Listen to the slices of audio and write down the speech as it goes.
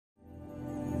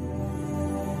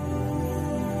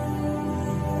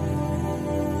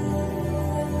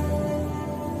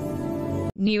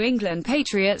New England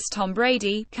Patriots Tom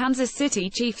Brady, Kansas City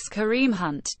Chiefs Kareem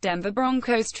Hunt, Denver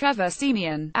Broncos Trevor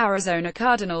Siemian, Arizona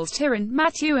Cardinals Tyrann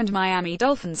Mathieu and Miami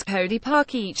Dolphins Cody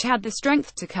Parkey each had the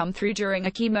strength to come through during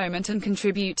a key moment and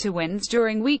contribute to wins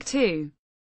during Week 2.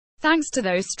 Thanks to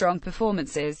those strong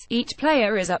performances, each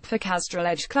player is up for Castrol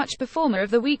Edge Clutch Performer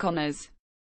of the Week honors.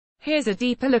 Here's a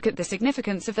deeper look at the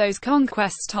significance of those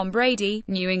conquests. Tom Brady,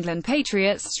 New England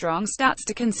Patriots strong stats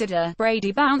to consider.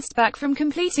 Brady bounced back from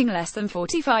completing less than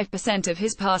 45% of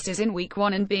his passes in Week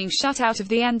 1 and being shut out of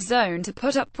the end zone to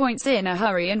put up points in a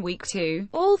hurry in Week 2.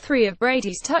 All three of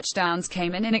Brady's touchdowns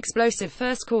came in an explosive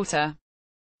first quarter.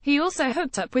 He also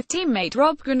hooked up with teammate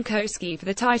Rob Gronkowski for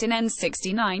the tight end's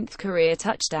 69th career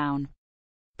touchdown.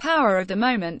 Power of the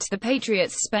moment. The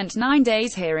Patriots spent 9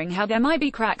 days hearing how there might be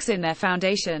cracks in their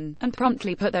foundation, and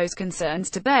promptly put those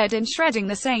concerns to bed in shredding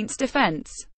the Saints'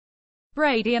 defense.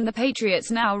 Brady and the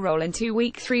Patriots now roll into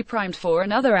Week 3 primed for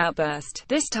another outburst,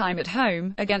 this time at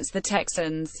home, against the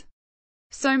Texans.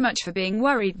 So much for being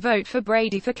worried. Vote for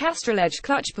Brady for Castrol Edge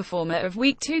Clutch Performer of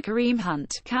Week 2. Kareem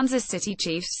Hunt, Kansas City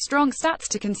Chiefs strong stats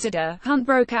to consider. Hunt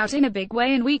broke out in a big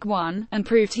way in Week 1, and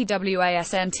proved he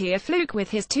wasn't a fluke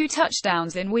with his 2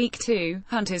 touchdowns in Week 2.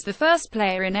 Hunt is the first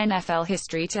player in NFL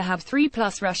history to have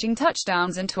 3+ rushing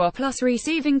touchdowns and 2+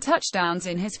 receiving touchdowns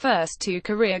in his first 2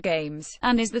 career games,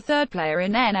 and is the third player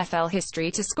in NFL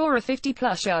history to score a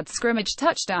 50+ yard scrimmage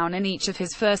touchdown in each of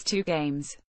his first 2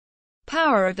 games.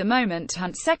 Power of the moment.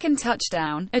 Hunt's second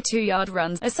touchdown, a 2-yard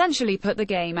run, essentially put the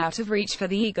game out of reach for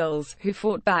the Eagles, who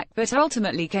fought back but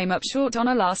ultimately came up short on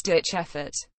a last-ditch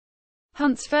effort.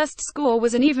 Hunt's first score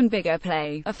was an even bigger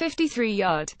play, a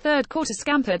 53-yard, third-quarter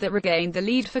scamper that regained the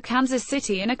lead for Kansas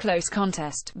City in a close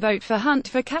contest. Vote for Hunt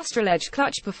for Castrol Edge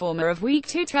Clutch Performer of Week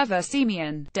 2. Trevor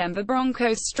Siemian, Denver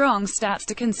Broncos strong stats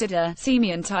to consider.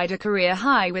 Siemian tied a career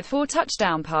high with 4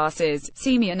 touchdown passes.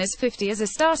 Siemian is 50 as a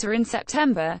starter in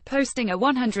September, posting a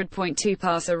 100.2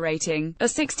 passer rating, a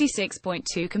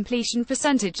 66.2 completion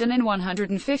percentage and an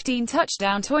 115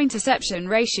 touchdown-to-interception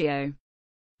ratio.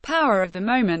 Power of the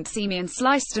moment. Siemian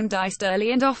sliced and diced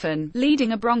early and often,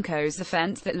 leading a Broncos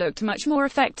offense that looked much more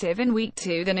effective in Week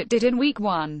 2 than it did in Week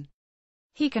 1.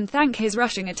 He can thank his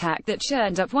rushing attack that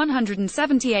churned up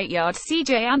 178 yards.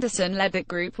 C.J. Anderson led that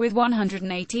group with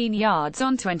 118 yards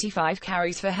on 25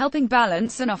 carries for helping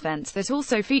balance an offense that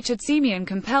also featured Siemian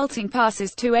compelling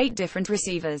passes to 8 different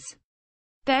receivers.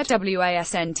 There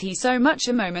wasn't so much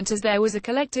a moment as there was a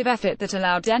collective effort that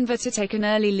allowed Denver to take an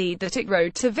early lead that it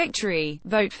rode to victory.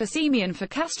 Vote for Siemian for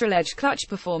Castrol Edge Clutch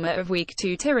Performer of Week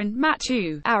 2. Tyrann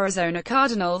Mathieu, Arizona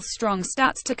Cardinals strong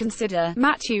stats to consider.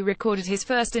 Mathieu recorded his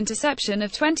first interception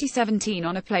of 2017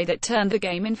 on a play that turned the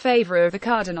game in favor of the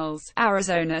Cardinals.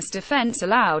 Arizona's defense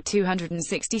allowed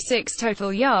 266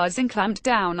 total yards and clamped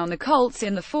down on the Colts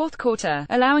in the fourth quarter,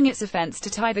 allowing its offense to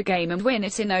tie the game and win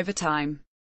it in overtime.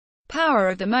 Power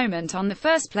of the moment. On the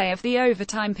first play of the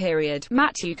overtime period,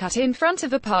 Mathieu cut in front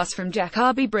of a pass from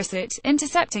Jacoby Brissett,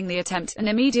 intercepting the attempt, and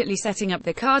immediately setting up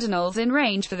the Cardinals in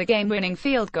range for the game-winning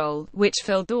field goal, which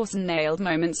Phil Dawson nailed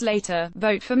moments later.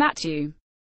 Vote for Mathieu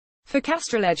for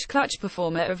Castrol Edge Clutch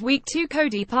Performer of Week 2.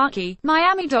 Cody Parkey,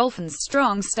 Miami Dolphins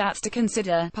strong stats to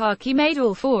consider. Parkey made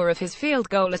all 4 of his field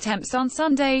goal attempts on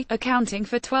Sunday, accounting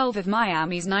for 12 of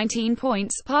Miami's 19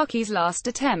 points. Parkey's last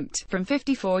attempt, from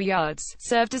 54 yards,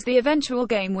 served as the eventual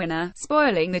game winner,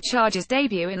 spoiling the Chargers'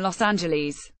 debut in Los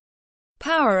Angeles.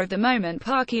 Power of the moment.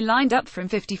 Parkey lined up from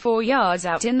 54 yards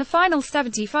out in the final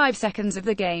 75 seconds of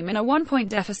the game in a 1-point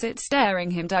deficit,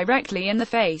 staring him directly in the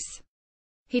face.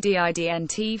 He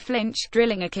didn't flinch,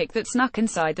 drilling a kick that snuck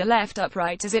inside the left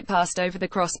upright as it passed over the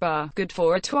crossbar, good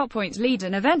for a 12-point lead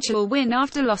and eventual win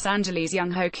after Los Angeles'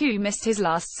 Young Hoku missed his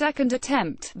last second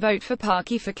attempt. Vote for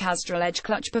Parkey for Castrol Edge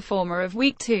Clutch Performer of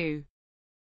Week 2.